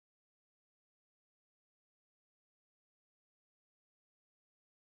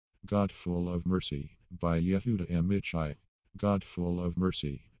God full of mercy, by Yehuda Amichai. God full of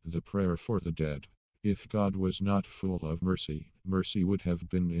mercy, the prayer for the dead. If God was not full of mercy, mercy would have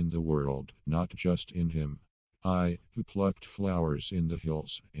been in the world, not just in him. I, who plucked flowers in the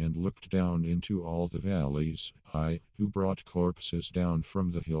hills and looked down into all the valleys, I, who brought corpses down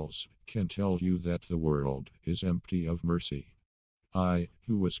from the hills, can tell you that the world is empty of mercy. I,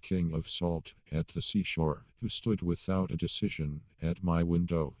 who was king of salt at the seashore, who stood without a decision at my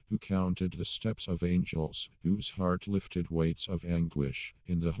window, who counted the steps of angels, whose heart lifted weights of anguish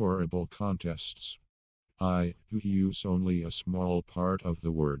in the horrible contests. I, who use only a small part of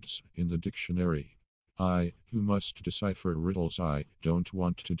the words in the dictionary. I, who must decipher riddles I don't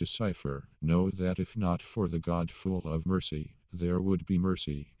want to decipher, know that if not for the God full of mercy, there would be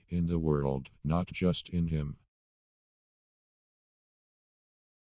mercy in the world, not just in him.